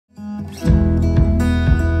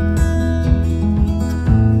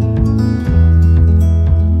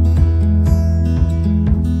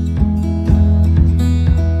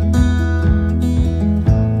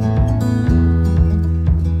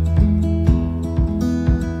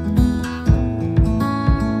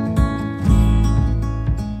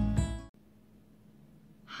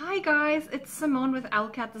It's Simone with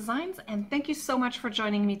OwlCatDesigns, and thank you so much for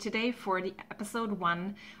joining me today for the episode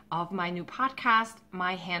 1 of my new podcast,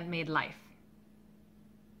 My Handmade Life.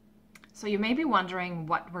 So you may be wondering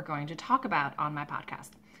what we're going to talk about on my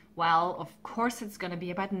podcast. Well, of course it's going to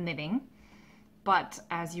be about knitting, but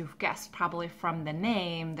as you've guessed probably from the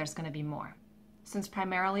name, there's going to be more. Since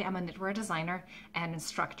primarily I'm a knitwear designer and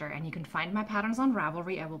instructor, and you can find my patterns on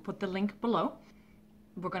Ravelry, I will put the link below.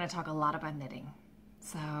 We're going to talk a lot about knitting.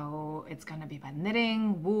 So it's going to be about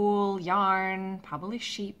knitting, wool, yarn, probably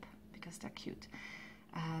sheep because they're cute,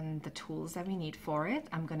 and the tools that we need for it.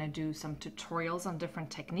 I'm going to do some tutorials on different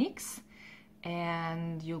techniques,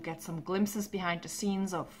 and you'll get some glimpses behind the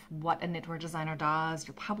scenes of what a knitwear designer does.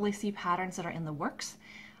 You'll probably see patterns that are in the works.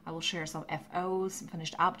 I will share some FOs, some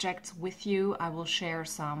finished objects with you. I will share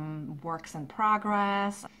some works in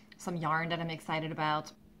progress, some yarn that I'm excited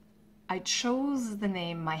about. I chose the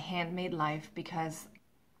name My Handmade Life because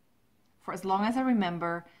for as long as I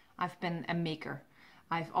remember, I've been a maker.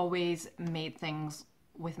 I've always made things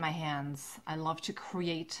with my hands. I love to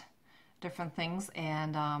create different things,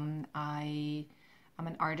 and I'm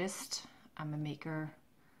an artist, I'm a maker,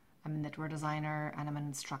 I'm a knitwear designer, and I'm an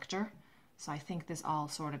instructor. So I think this all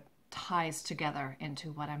sort of ties together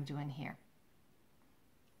into what I'm doing here.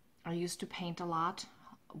 I used to paint a lot.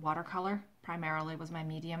 Watercolor primarily was my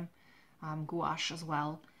medium. Gouache as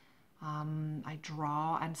well. I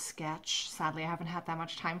draw and sketch. Sadly, I haven't had that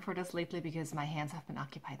much time for this lately because my hands have been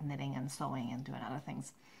occupied knitting and sewing and doing other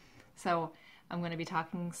things. So I'm going to be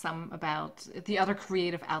talking some about the other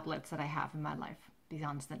creative outlets that I have in my life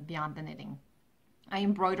beyond the knitting. I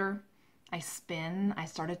embroider, I spin, I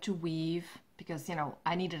started to weave because, you know,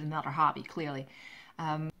 I needed another hobby, clearly.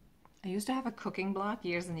 I used to have a cooking blog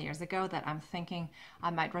years and years ago that I'm thinking I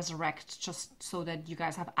might resurrect just so that you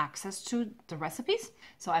guys have access to the recipes.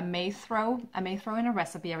 So I may throw in a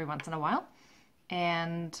recipe every once in a while.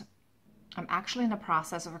 And I'm actually in the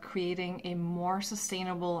process of creating a more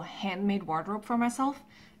sustainable handmade wardrobe for myself.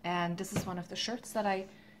 And this is one of the shirts that I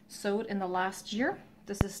sewed in the last year.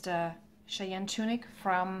 This is the Cheyenne tunic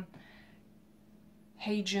from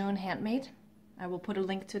Hey June Handmade. I will put a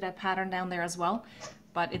link to that pattern down there as well.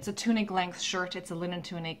 But it's a tunic length shirt. It's a linen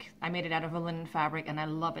tunic. I made it out of a linen fabric and I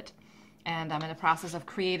love it. And I'm in the process of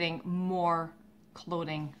creating more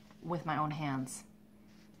clothing with my own hands.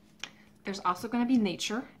 There's also going to be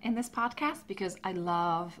nature in this podcast because I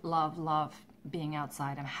love, love, love being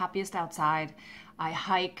outside. I'm happiest outside. I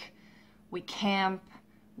hike, we camp,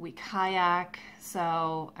 we kayak,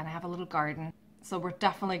 and I have a little garden. So we're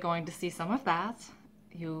definitely going to see some of that.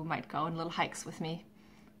 You might go on little hikes with me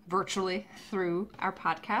virtually through our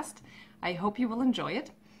podcast. I hope you will enjoy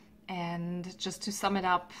it. And just to sum it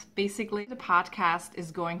up, basically the podcast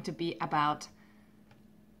is going to be about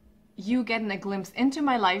you getting a glimpse into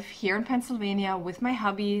my life here in Pennsylvania with my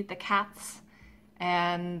hubby, the cats,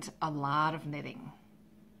 and a lot of knitting.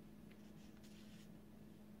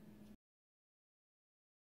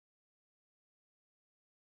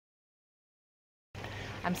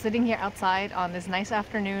 I'm sitting here outside on this nice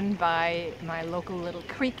afternoon by my local little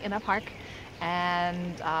creek in a park,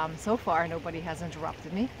 and so far nobody has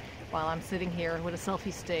interrupted me while I'm sitting here with a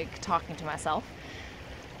selfie stick talking to myself.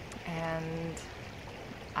 And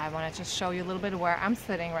I want to just show you a little bit of where I'm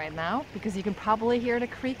sitting right now because you can probably hear the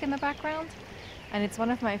creek in the background, and it's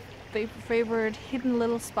one of my favorite hidden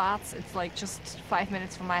little spots. It's like just 5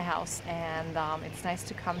 minutes from my house, and it's nice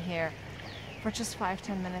to come here for just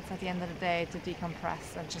 5-10 minutes at the end of the day to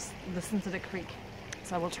decompress and just listen to the creek.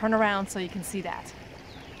 So I will turn around so you can see that.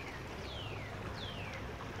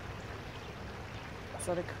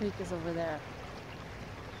 So the creek is over there.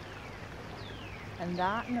 And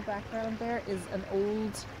that in the background there is an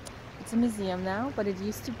old, it's a museum now, but it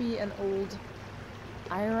used to be an old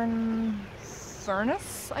iron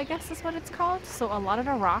furnace, I guess is what it's called. So a lot of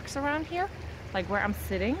the rocks around here, like where I'm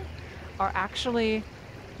sitting, are actually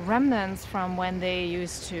remnants from when they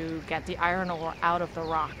used to get the iron ore out of the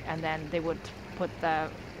rock, and then they would put the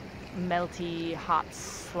melty hot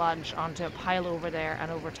sludge onto a pile over there, and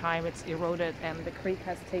over time it's eroded and the creek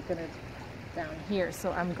has taken it down here.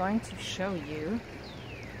 So I'm going to show you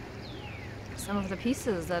some of the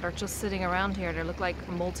pieces that are just sitting around here. They look like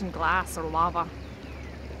molten glass or lava.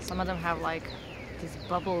 Some of them have like these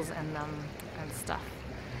bubbles in them and stuff.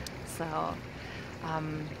 So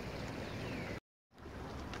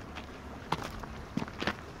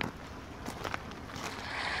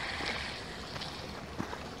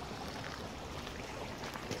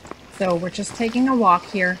So we're just taking a walk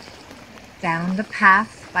here down the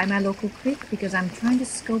path by my local creek because I'm trying to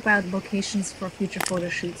scope out locations for future photo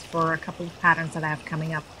shoots for a couple of patterns that I have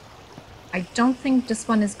coming up. I don't think this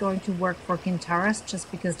one is going to work for Gintaras just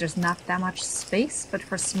because there's not that much space, but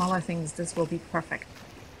for smaller things this will be perfect.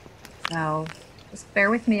 So just bear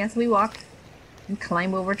with me as we walk and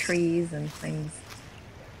climb over trees and things.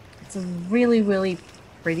 It's a really, really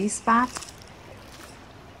pretty spot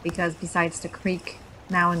because besides the creek,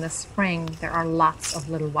 now in the spring there are lots of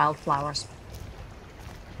little wildflowers.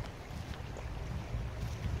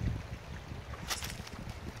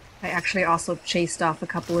 I actually also chased off a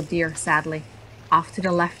couple of deer, sadly. Off to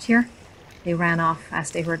the left here, they ran off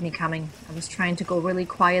as they heard me coming. I was trying to go really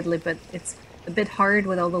quietly, but it's a bit hard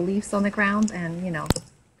with all the leaves on the ground and, you know.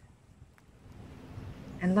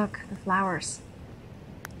 And look, the flowers.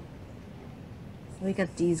 So we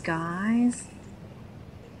got these guys.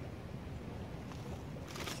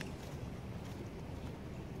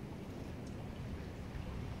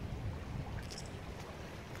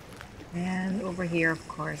 And over here, of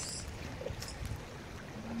course.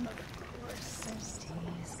 There's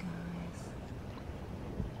these guys.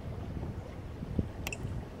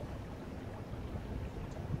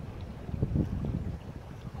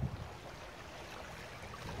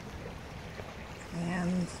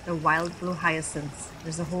 And the wild blue hyacinths.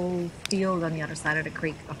 There's a whole field on the other side of the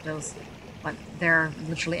creek of those, but they're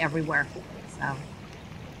literally everywhere. So.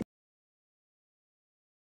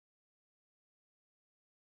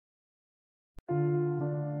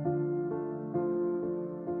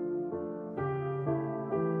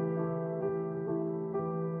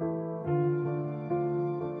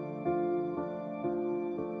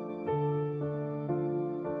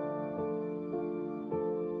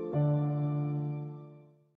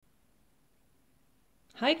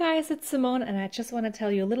 Hi guys, it's Simone and I just want to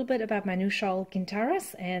tell you a little bit about my new shawl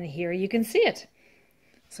Gintaras, and here you can see it.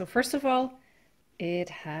 So first of all, it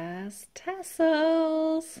has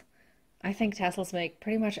tassels. I think tassels make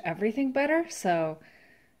pretty much everything better, so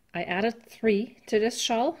I added 3 to this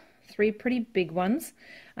shawl, 3 pretty big ones.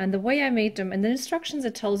 And the way I made them, in the instructions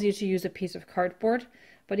it tells you to use a piece of cardboard,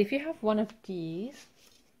 but if you have one of these,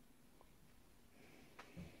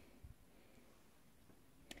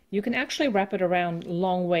 you can actually wrap it around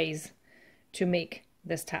long ways to make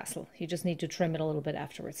this tassel. You just need to trim it a little bit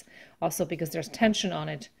afterwards. Also, because there's tension on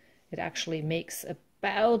it, it actually makes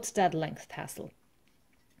about that length tassel.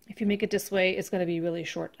 If you make it this way, it's going to be really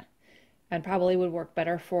short and probably would work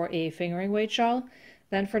better for a fingering weight shawl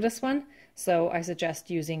than for this one. So I suggest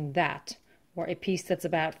using that, or a piece that's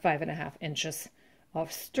about 5.5 inches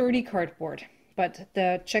of sturdy cardboard. But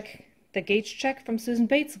the gauge check from Susan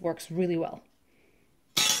Bates works really well.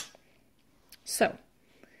 So,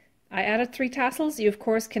 I added 3 tassels. You of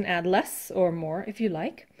course can add less or more if you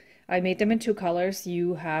like. I made them in 2 colors.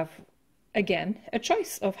 You have, again, a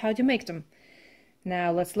choice of how to make them.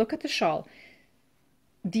 Now let's look at the shawl.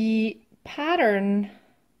 The pattern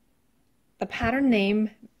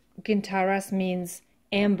name Gintaras means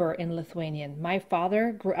amber in Lithuanian. My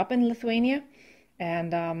father grew up in Lithuania,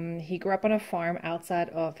 and he grew up on a farm outside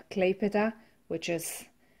of Klaipėda, which is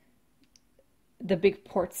the big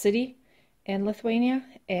port city in Lithuania,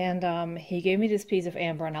 and he gave me this piece of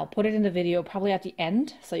amber, and I'll put it in the video probably at the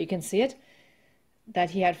end so you can see it, that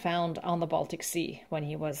he had found on the Baltic Sea when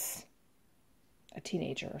he was a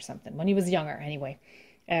teenager or something, when he was younger anyway,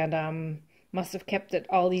 and must have kept it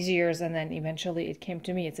all these years, and then eventually it came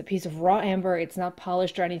to me. It's a piece of raw amber. It's not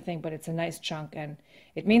polished or anything, but it's a nice chunk, and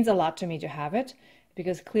it means a lot to me to have it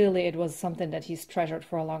because clearly it was something that he's treasured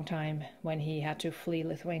for a long time when he had to flee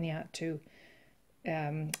Lithuania to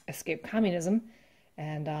escape communism,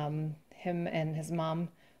 and him and his mom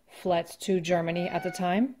fled to Germany at the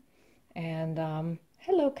time. And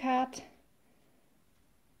hello cat,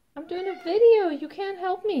 I'm doing a video, you can't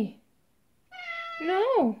help me.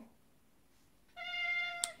 No,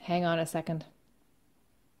 hang on a second.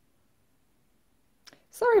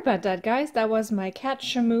 Sorry about that guys, that was my cat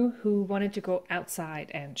Shamu who wanted to go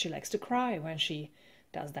outside, and she likes to cry when she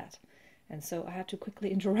does that. And so I had to quickly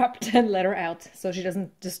interrupt and let her out so she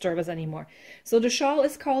doesn't disturb us anymore. So the shawl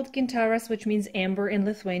is called Gintaras, which means amber in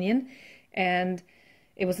Lithuanian. And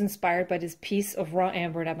it was inspired by this piece of raw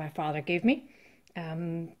amber that my father gave me,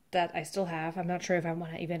 that I still have. I'm not sure if I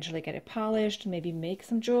want to eventually get it polished, maybe make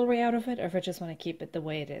some jewelry out of it, or if I just want to keep it the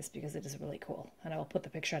way it is because it is really cool. And I will put the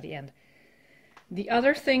picture at the end. The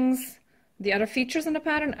other things, the other features in the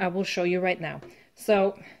pattern, I will show you right now.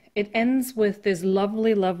 So it ends with this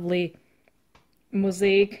lovely, lovely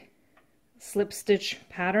mosaic slip stitch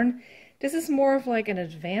pattern. This is more of like an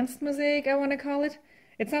advanced mosaic, I want to call it.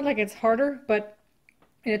 It's not like it's harder, but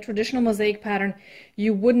In a traditional mosaic pattern,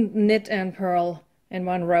 you wouldn't knit and purl in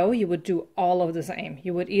one row. You would do all of the same.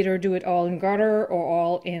 You would either do it all in garter or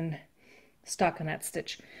all in stockinette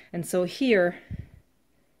stitch. And so here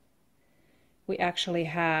we actually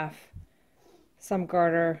have some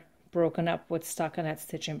garter broken up with stockinette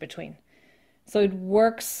stitch in between. So it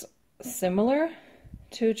works similar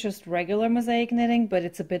to just regular mosaic knitting, but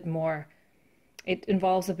it's a bit more, it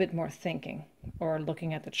involves a bit more thinking or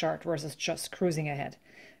looking at the chart versus just cruising ahead.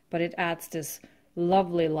 But it adds this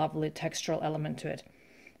lovely, lovely textural element to it.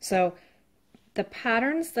 So the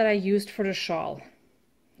patterns that I used for the shawl,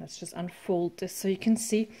 let's just unfold this so you can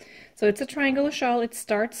see. So it's a triangular shawl. It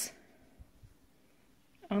starts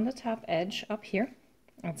on the top edge up here.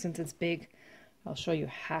 And since it's big, I'll show you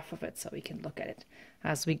half of it so we can look at it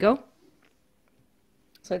as we go.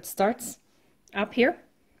 So it starts up here.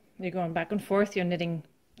 You're going back and forth. You're knitting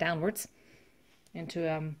downwards into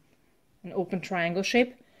an open triangle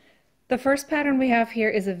shape. The first pattern we have here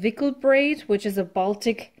is a wickel braid, which is a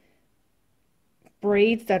Baltic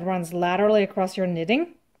braid that runs laterally across your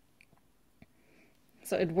knitting.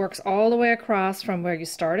 So it works all the way across from where you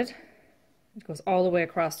started. It goes all the way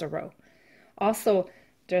across the row. Also,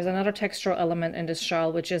 there's another textural element in this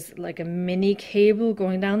shawl, which is like a mini cable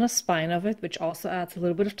going down the spine of it, which also adds a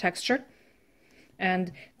little bit of texture.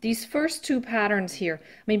 And these first two patterns here,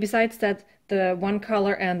 I mean, besides that, the one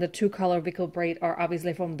color and the two color wickel braid are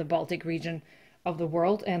obviously from the Baltic region of the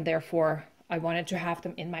world, and therefore I wanted to have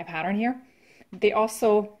them in my pattern here. They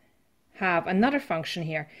also have another function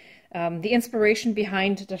here. The inspiration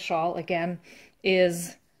behind the shawl, again,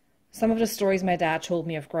 is some of the stories my dad told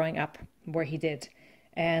me of growing up where he did.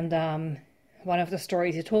 And one of the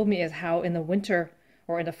stories he told me is how in the winter,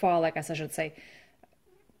 or in the fall, I guess I should say,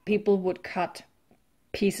 people would cut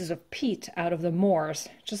pieces of peat out of the moors,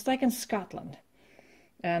 just like in Scotland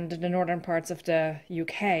and in the northern parts of the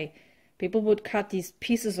UK. People would cut these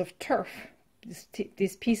pieces of turf,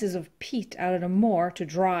 these pieces of peat out of the moor to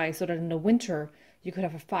dry, so that in the winter you could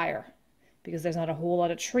have a fire, because there's not a whole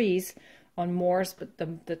lot of trees on moors, but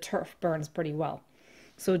the turf burns pretty well.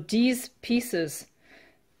 So these pieces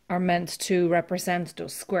are meant to represent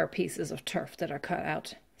those square pieces of turf that are cut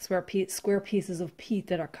out, square pieces of peat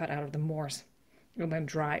that are cut out of the moors and then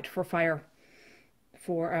dried for fire,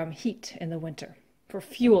 for heat in the winter, for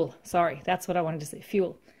fuel. Sorry, that's what I wanted to say,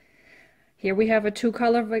 fuel. Here we have a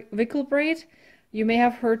two-color wickel braid. You may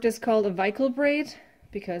have heard this called a wickel braid,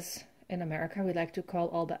 because in America we like to call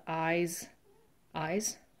all the eyes,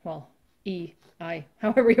 well, E, I,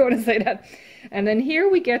 however you want to say that. And then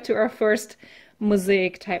here we get to our first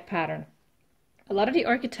mosaic type pattern. A lot of the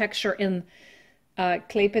architecture in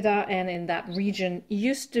Klaipeda and in that region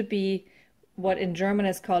used to be what in German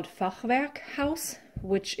is called Fachwerkhaus,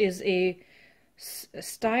 which is a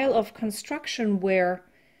style of construction where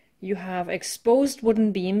you have exposed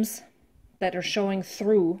wooden beams that are showing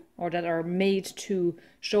through, or that are made to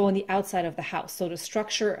show on the outside of the house. So the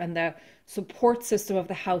structure and the support system of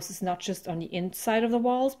the house is not just on the inside of the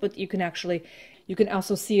walls, but you can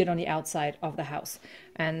also see it on the outside of the house.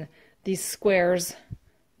 And these squares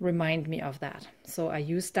remind me of that. So I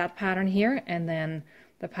used that pattern here, and then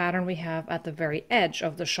the pattern we have at the very edge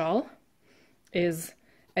of the shawl is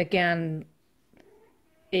again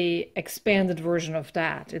a expanded version of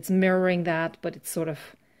that. It's mirroring that, but it's sort of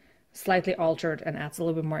slightly altered and adds a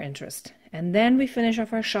little bit more interest. And then we finish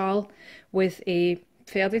off our shawl with a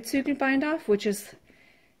Pferdezügel bind off, which is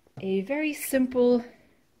a very simple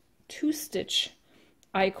 2-stitch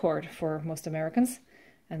I-cord for most Americans.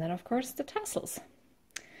 And then of course the tassels.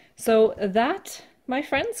 So that, my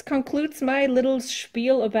friends, concludes my little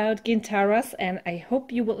spiel about Gintaras, and I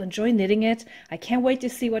hope you will enjoy knitting it. I can't wait to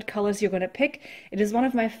see what colors you're going to pick. It is one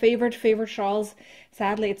of my favorite shawls.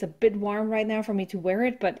 Sadly, it's a bit warm right now for me to wear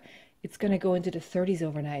it, but it's going to go into the 30s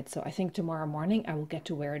overnight, so I think tomorrow morning I will get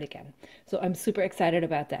to wear it again. So I'm super excited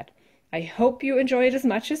about that. I hope you enjoy it as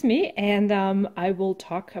much as me, and I will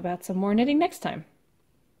talk about some more knitting next time.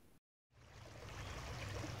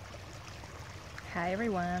 Hi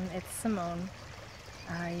everyone, it's Simone.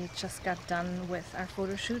 I just got done with our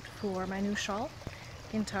photo shoot for my new shawl,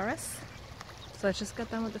 Gintaras. So I just got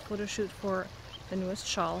done with the photo shoot for the newest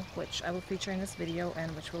shawl, which I will feature in this video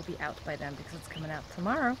and which will be out by then because it's coming out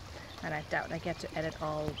tomorrow, and I doubt I get to edit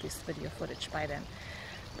all this video footage by then.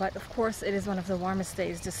 But of course it is one of the warmest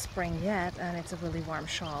days this spring yet, and it's a really warm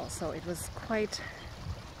shawl, so it was quite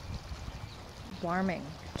warming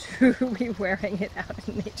to be wearing it out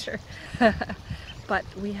in nature. But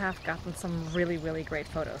we have gotten some really great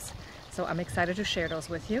photos, so I'm excited to share those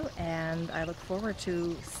with you, and I look forward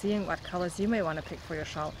to seeing what colors you may want to pick for your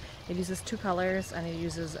shawl. It uses 2 colors, and it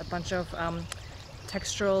uses a bunch of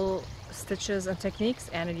textural stitches and techniques,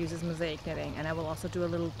 and it uses mosaic knitting. And I will also do a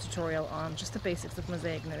little tutorial on just the basics of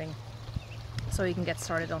mosaic knitting, so you can get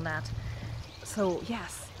started on that. So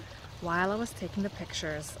yes, while I was taking the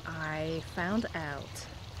pictures, I found out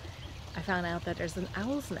that there's an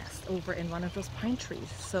owl's nest over in one of those pine trees.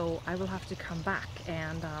 So I will have to come back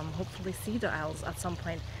and hopefully see the owls at some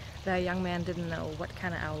point. The young man didn't know what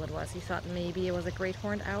kind of owl it was. He thought maybe it was a great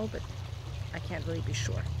horned owl, but I can't really be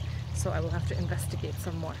sure. So I will have to investigate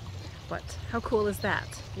some more. But how cool is that,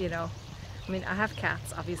 you know? I mean, I have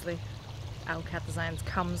cats, obviously. OwlCatDesigns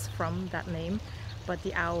comes from that name, but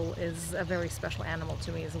the owl is a very special animal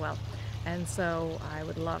to me as well. And so I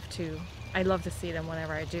love to see them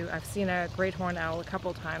whenever I do. I've seen a great horned owl a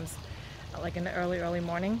couple times, like in the early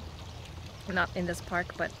morning. Not in this park,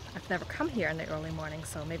 but I've never come here in the early morning,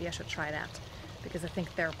 so maybe I should try that, because I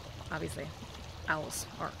think they're, obviously, owls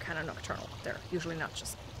are kind of nocturnal. They're usually not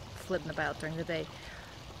just flitting about during the day.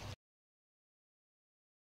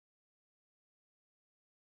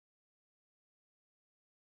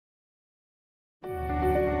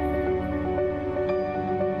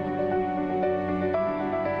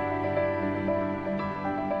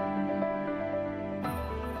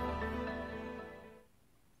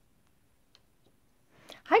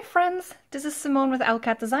 Hi friends, this is Simone with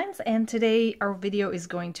OwlCatDesigns, and today our video is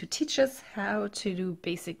going to teach us how to do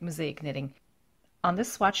basic mosaic knitting. On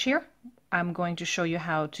this swatch here, I'm going to show you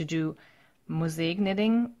how to do mosaic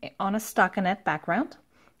knitting on a stockinette background,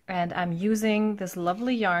 and I'm using this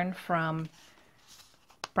lovely yarn from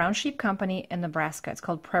Brown Sheep Company in Nebraska. It's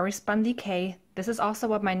called Prairie Spun DK. This is also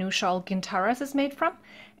what my new shawl Gintaras is made from,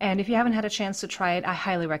 and if you haven't had a chance to try it, I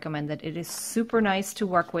highly recommend it. It is super nice to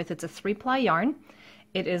work with. It's a 3-ply yarn.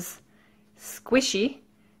 It is squishy,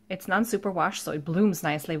 it's non-superwash, so it blooms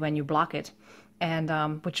nicely when you block it, and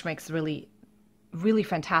which makes really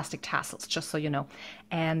fantastic tassels, just so you know.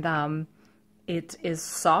 And it is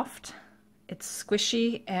soft, it's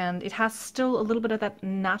squishy, and it has still a little bit of that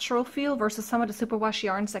natural feel versus some of the superwash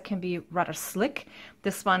yarns that can be rather slick.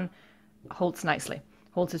 This one holds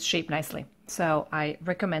its shape nicely. So I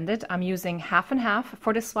recommend it. I'm using half and half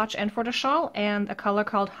for the swatch and for the shawl, and a color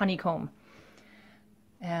called Honeycomb.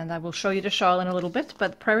 And I will show you the shawl in a little bit,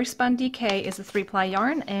 but Prairie Spun DK is a 3-ply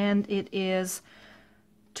yarn, and it is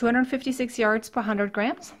 256 yards per 100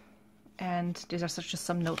 grams. And these are just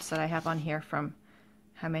some notes that I have on here from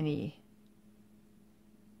how many...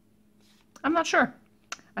 I'm not sure.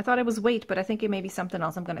 I thought it was weight, but I think it may be something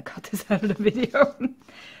else. I'm going to cut this out of the video.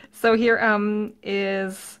 So here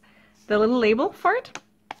is the little label for it.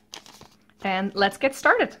 And let's get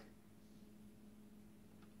started.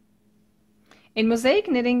 In mosaic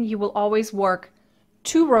knitting, you will always work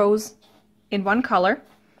 2 rows in one color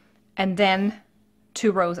and then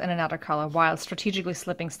 2 rows in another color while strategically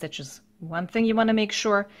slipping stitches. One thing you want to make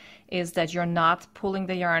sure is that you're not pulling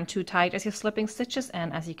the yarn too tight as you're slipping stitches,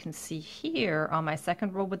 and as you can see here on my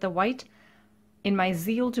second row with the white, in my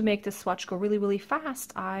zeal to make this swatch go really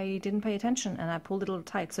fast, I didn't pay attention and I pulled it a little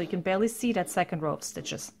tight, so you can barely see that second row of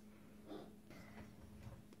stitches.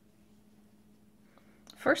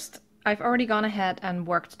 First, I've already gone ahead and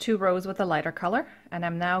worked 2 rows with a lighter color, and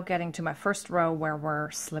I'm now getting to my first row where we're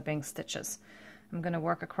slipping stitches. I'm going to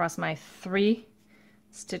work across my 3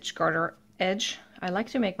 stitch garter edge. I like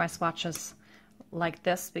to make my swatches like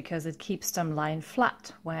this because it keeps them lying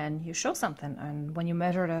flat when you show something, and when you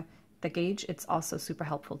measure the gauge, it's also super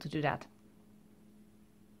helpful to do that.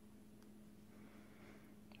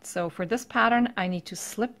 So for this pattern, I need to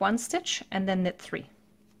slip 1 stitch and then knit 3.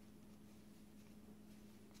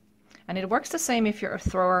 And it works the same if you're a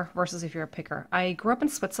thrower versus if you're a picker. I grew up in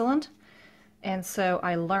Switzerland, and so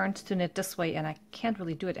I learned to knit this way, and I can't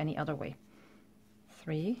really do it any other way.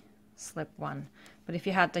 3, slip 1. But if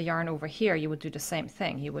you had the yarn over here, you would do the same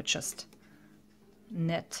thing. You would just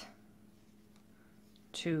knit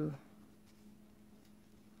 2,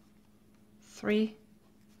 3,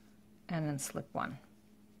 and then slip 1.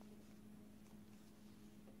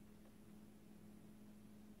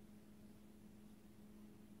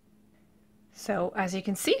 So as you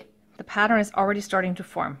can see, the pattern is already starting to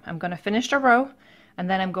form. I'm going to finish the row, and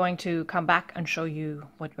then I'm going to come back and show you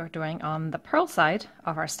what we're doing on the purl side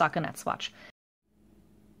of our stockinette swatch.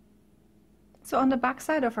 So on the back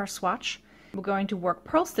side of our swatch, we're going to work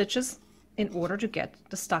purl stitches in order to get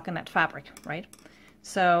the stockinette fabric, right?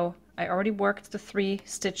 So I already worked the 3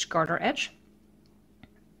 stitch garter edge,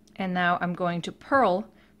 and now I'm going to purl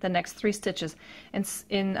the next 3 stitches.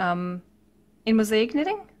 In mosaic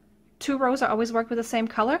knitting, 2 rows are always worked with the same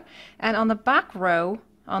color, and on the back row,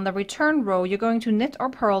 on the return row, you're going to knit or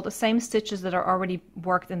purl the same stitches that are already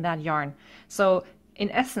worked in that yarn. So in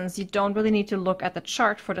essence, you don't really need to look at the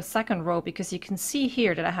chart for the second row, because you can see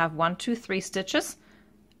here that I have 1, 2, 3 stitches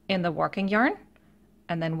in the working yarn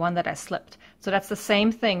and then one that I slipped. So that's the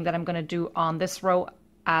same thing that I'm going to do on this row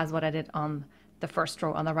as what I did on the first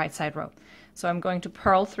row, on the right side row. So I'm going to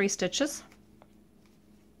purl 3 stitches.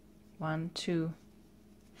 1, 2,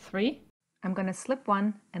 3. I'm going to slip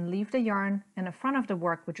 1 and leave the yarn in the front of the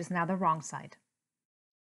work, which is now the wrong side.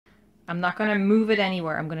 I'm not going to move it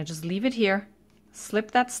anywhere. I'm going to just leave it here,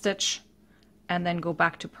 slip that stitch, and then go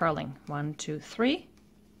back to purling. 1, 2, 3.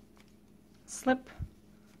 Slip.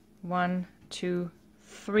 1, 2,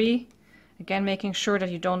 3. Again, making sure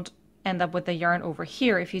that you don't end up with the yarn over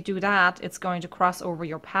here. If you do that, it's going to cross over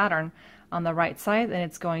your pattern on the right side, and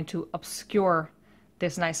it's going to obscure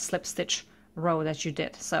this nice slip stitch row that you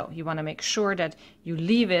did. So you want to make sure that you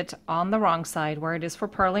leave it on the wrong side where it is for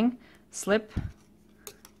purling. Slip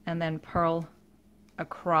and then purl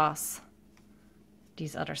across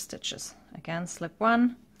these other stitches. Again, slip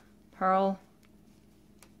 1, purl,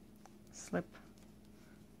 slip,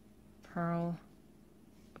 purl,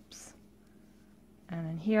 oops. And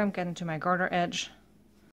then here I'm getting to my garter edge.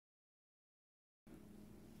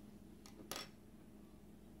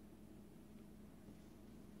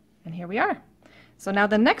 And here we are. So now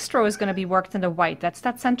the next row is going to be worked in the white. That's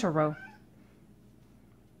that center row.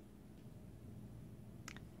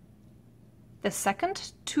 The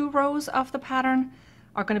second 2 rows of the pattern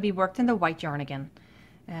are going to be worked in the white yarn again.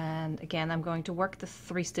 And again, I'm going to work the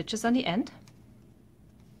 3 stitches on the end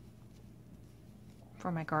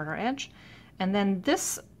for my garter edge. And then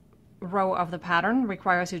this row of the pattern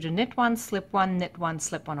requires you to knit 1, slip 1, knit 1,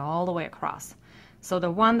 slip 1 all the way across. So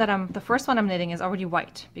the first one I'm knitting is already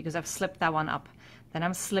white because I've slipped that one up. Then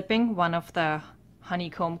I'm slipping one of the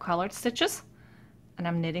honeycomb colored stitches and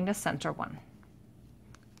I'm knitting the center one.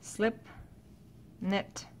 Slip,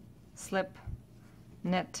 knit, slip,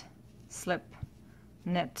 knit, slip,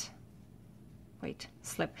 knit, wait,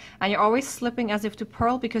 slip. And you're always slipping as if to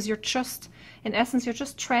purl, because you're just, in essence, you're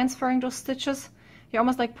just transferring those stitches. You're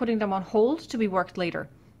almost like putting them on hold to be worked later.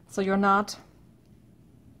 So you're not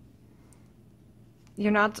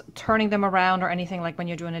turning them around or anything like when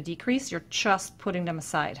you're doing a decrease. You're just putting them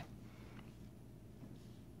aside.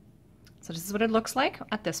 So this is what it looks like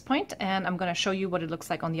at this point, and I'm going to show you what it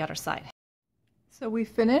looks like on the other side. So we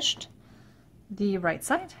finished the right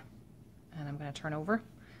side, and I'm going to turn over.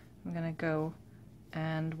 I'm going to go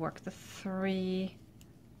and work the 3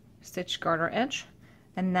 stitch garter edge,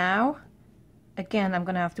 and now again I'm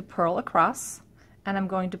going to have to purl across, and I'm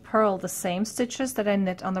going to purl the same stitches that I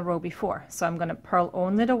knit on the row before. So I'm going to purl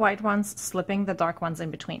only the white ones, slipping the dark ones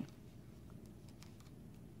in between.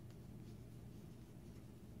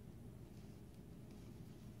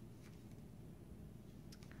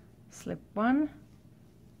 Slip 1,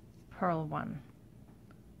 purl 1,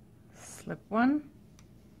 slip 1,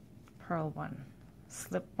 purl 1,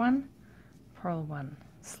 slip 1, purl 1,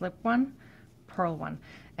 slip 1, purl 1.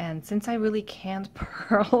 And since I really can't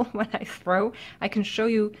purl when I throw, I can show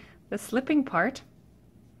you the slipping part.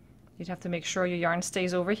 You'd have to make sure your yarn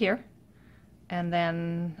stays over here. And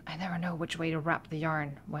then I never know which way to wrap the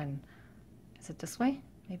yarn when, is it this way?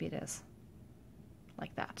 Maybe it is.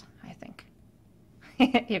 Like that, I think.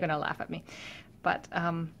 You're gonna laugh at me. But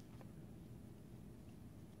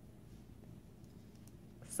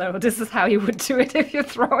so this is how you would do it if you're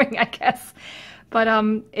throwing, I guess. But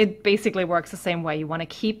it basically works the same way. You want to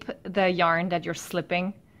keep the yarn that you're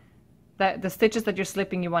slipping, the stitches that you're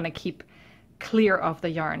slipping, you want to keep clear of the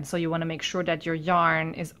yarn. So you want to make sure that your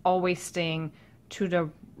yarn is always staying to the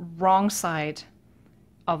wrong side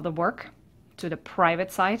of the work, to the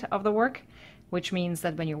private side of the work, which means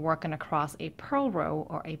that when you're working across a purl row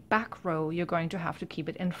or a back row, you're going to have to keep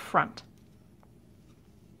it in front.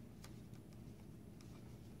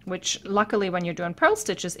 Which luckily when you're doing purl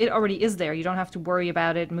stitches, it already is there. You don't have to worry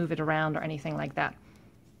about it, move it around or anything like that.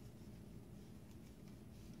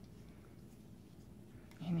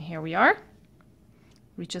 And here we are.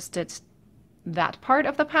 We just did that part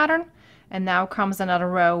of the pattern, and now comes another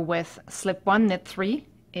row with slip 1, knit 3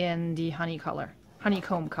 in the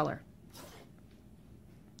honeycomb color.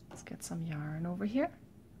 Let's get some yarn over here.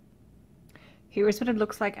 Here's what it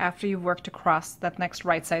looks like after you've worked across that next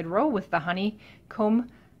right side row with the honeycomb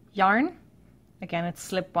yarn. Again, it's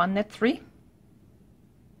slip 1, knit 3.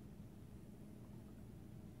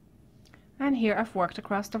 And here I've worked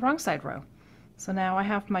across the wrong side row. So now I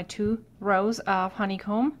have my 2 rows of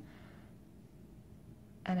honeycomb,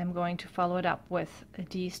 and I'm going to follow it up with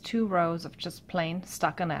these 2 rows of just plain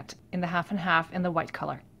stockinette in the half and half in the white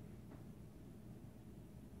color.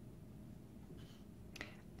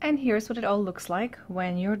 And here's what it all looks like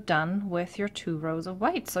when you're done with your 2 rows of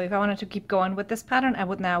white. So if I wanted to keep going with this pattern, I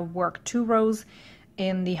would now work 2 rows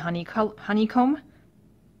in the honeycomb,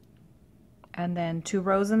 and then 2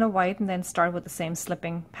 rows in the white, and then start with the same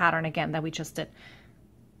slipping pattern again that we just did.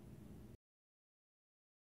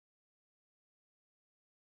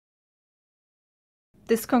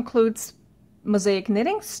 This concludes Mosaic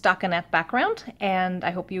knitting stockinette background, and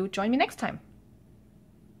I hope you join me next time.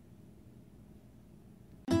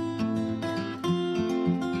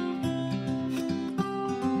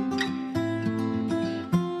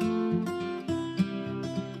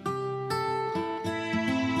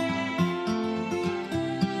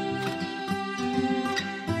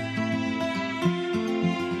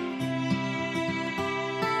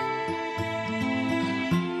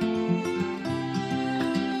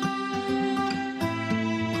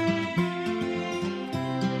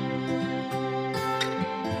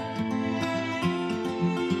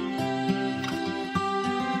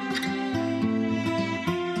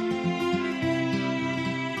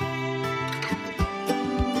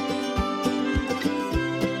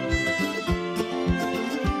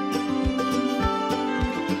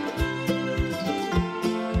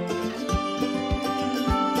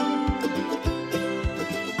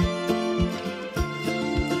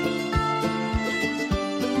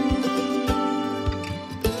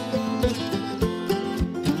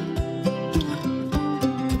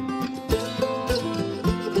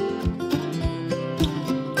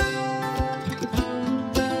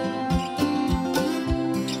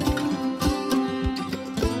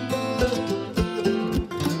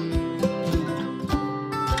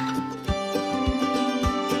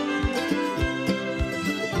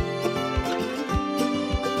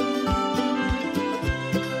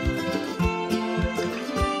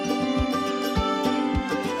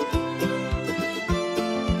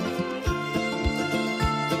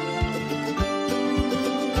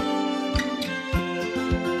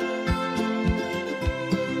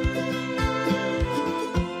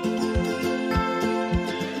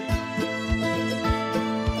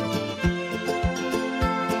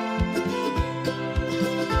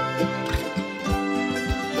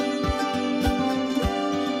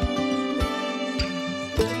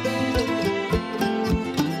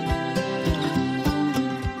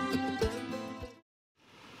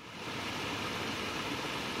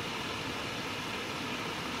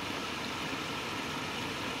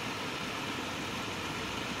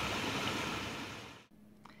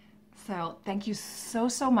 So thank you so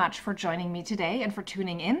much for joining me today and for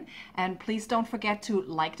tuning in. And please don't forget to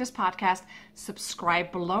like this podcast,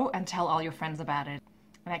 subscribe below, and tell all your friends about it.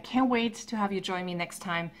 And I can't wait to have you join me next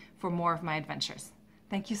time for more of my adventures.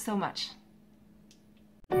 Thank you so much.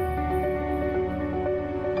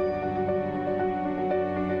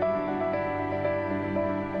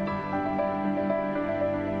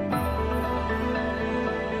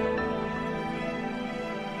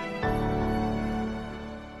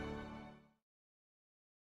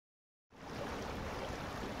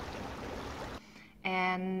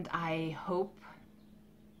 And I hope,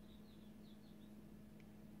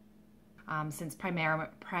 since primarily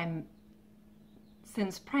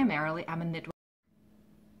I'm a knit.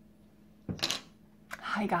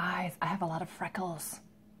 Hi guys, I have a lot of freckles.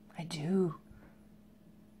 I do.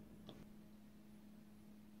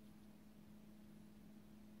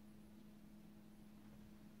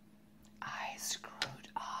 I screwed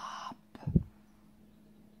up.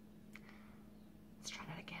 Let's try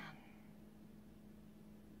that again.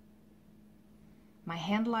 My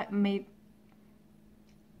handmade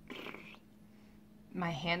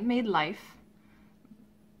life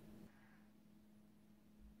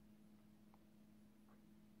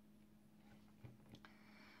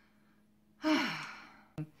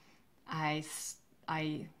I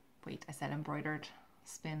said embroidered,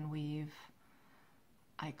 spin, weave.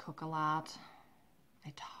 I cook a lot.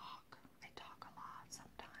 I talk.